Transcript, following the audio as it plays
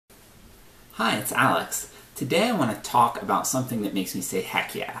Hi, it's Alex. Today I want to talk about something that makes me say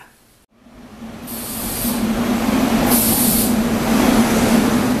heck yeah.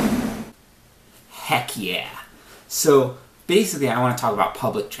 Heck yeah. So basically I want to talk about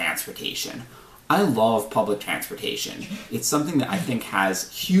public transportation. I love public transportation. It's something that I think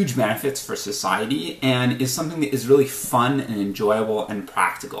has huge benefits for society and is something that is really fun and enjoyable and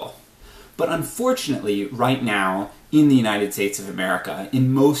practical. But unfortunately, right now, in the United States of America,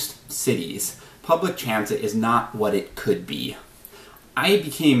 in most cities, public transit is not what it could be. I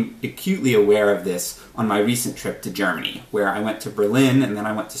became acutely aware of this on my recent trip to Germany, where I went to Berlin and then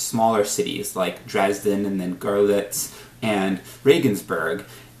I went to smaller cities like Dresden and then Görlitz and Regensburg.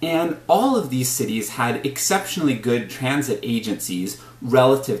 And all of these cities had exceptionally good transit agencies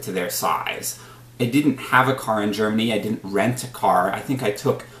relative to their size. I didn't have a car in Germany, I didn't rent a car. I think I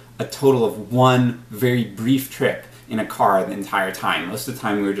took a total of one very brief trip in a car the entire time. Most of the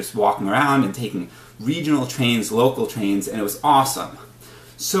time we were just walking around and taking regional trains, local trains, and it was awesome.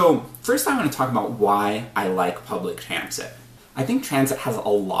 So first I want to talk about why I like public transit. I think transit has a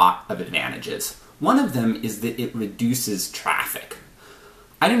lot of advantages. One of them is that it reduces traffic.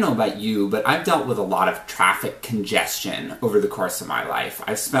 I don't know about you, but I've dealt with a lot of traffic congestion over the course of my life.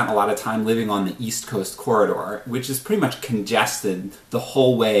 I've spent a lot of time living on the East Coast corridor, which is pretty much congested the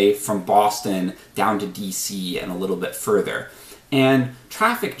whole way from Boston down to DC and a little bit further. And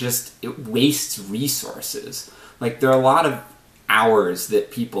traffic it wastes resources. Like, there are a lot of hours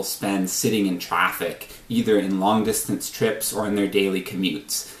that people spend sitting in traffic, either in long distance trips or in their daily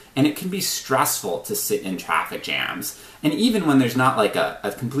commutes. And it can be stressful to sit in traffic jams. And even when there's not like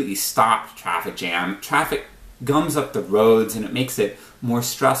a completely stopped traffic jam, traffic gums up the roads and it makes it more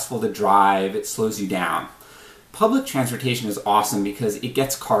stressful to drive, it slows you down. Public transportation is awesome because it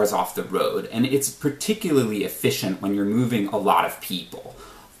gets cars off the road, and it's particularly efficient when you're moving a lot of people.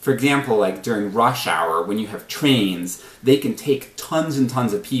 For example, like during rush hour, when you have trains, they can take tons and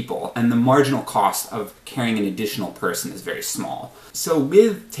tons of people, and the marginal cost of carrying an additional person is very small. So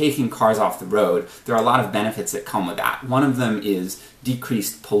with taking cars off the road, there are a lot of benefits that come with that. One of them is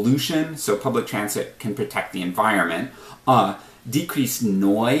decreased pollution, so public transit can protect the environment. Decreased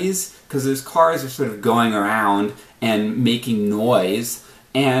noise, because those cars are sort of going around and making noise,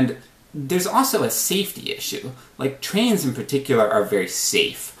 and there's also a safety issue. Like, trains in particular are very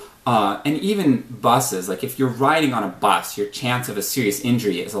safe. And even buses, like if you're riding on a bus, your chance of a serious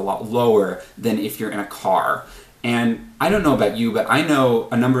injury is a lot lower than if you're in a car. And I don't know about you, but I know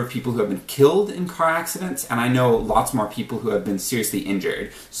a number of people who have been killed in car accidents, and I know lots more people who have been seriously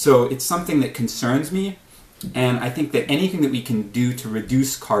injured. So it's something that concerns me, and I think that anything that we can do to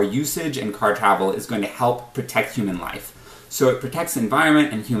reduce car usage and car travel is going to help protect human life. So it protects the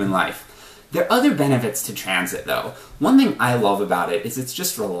environment and human life. There are other benefits to transit, though. One thing I love about it is it's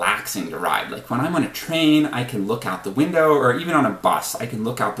just relaxing to ride. Like, when I'm on a train, I can look out the window, or even on a bus, I can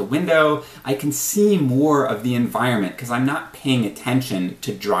look out the window. I can see more of the environment because I'm not paying attention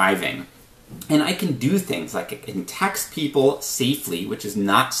to driving. And I can do things like I can text people safely, which is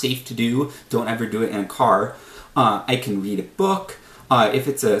not safe to do. Don't ever do it in a car. I can read a book. If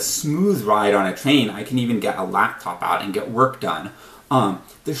it's a smooth ride on a train, I can even get a laptop out and get work done.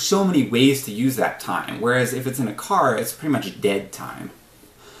 There's so many ways to use that time, whereas if it's in a car, it's pretty much dead time.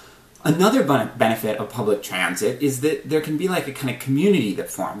 Another benefit of public transit is that there can be like a kind of community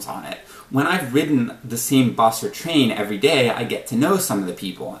that forms on it. When I've ridden the same bus or train every day, I get to know some of the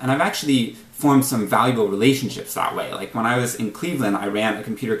people, and I've actually formed some valuable relationships that way. Like, when I was in Cleveland, I ran a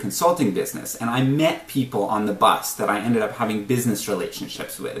computer consulting business, and I met people on the bus that I ended up having business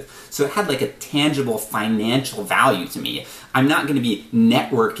relationships with. So it had like a tangible financial value to me. I'm not going to be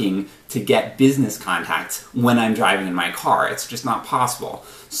networking to get business contacts when I'm driving in my car. It's just not possible.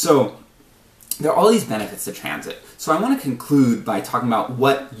 So there are all these benefits to transit. So I want to conclude by talking about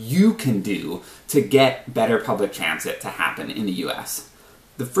what you can do to get better public transit to happen in the US.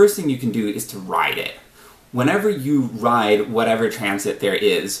 The first thing you can do is to ride it. Whenever you ride whatever transit there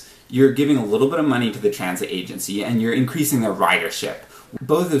is, you're giving a little bit of money to the transit agency and you're increasing their ridership.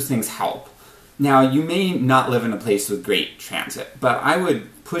 Both of those things help. Now, you may not live in a place with great transit, but I would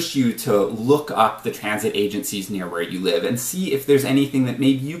push you to look up the transit agencies near where you live and see if there's anything that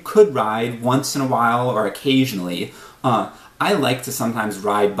maybe you could ride once in a while or occasionally. I like to sometimes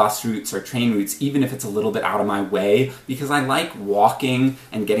ride bus routes or train routes even if it's a little bit out of my way, because I like walking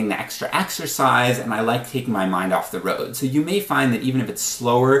and getting the extra exercise, and I like taking my mind off the road. So you may find that even if it's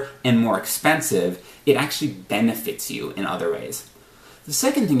slower and more expensive, it actually benefits you in other ways. The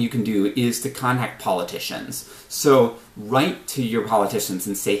second thing you can do is to contact politicians. So write to your politicians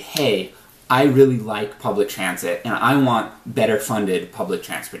and say, hey, I really like public transit and I want better funded public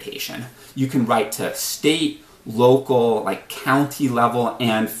transportation. You can write to state, local, like county level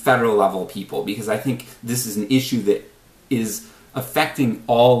and federal level people, because I think this is an issue that is affecting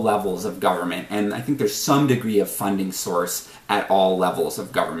all levels of government, and I think there's some degree of funding source at all levels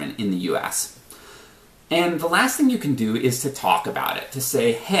of government in the US. And the last thing you can do is to talk about it, to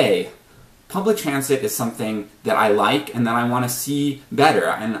say, hey, public transit is something that I like and that I want to see better,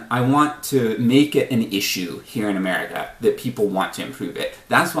 and I want to make it an issue here in America, that people want to improve it.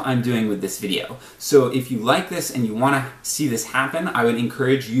 That's what I'm doing with this video. So if you like this and you want to see this happen, I would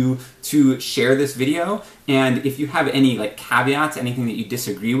encourage you to share this video, and if you have any like caveats, anything that you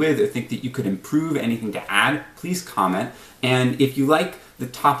disagree with or think that you could improve, anything to add, please comment. And if you like the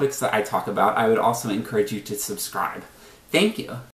topics that I talk about, I would also encourage you to subscribe. Thank you.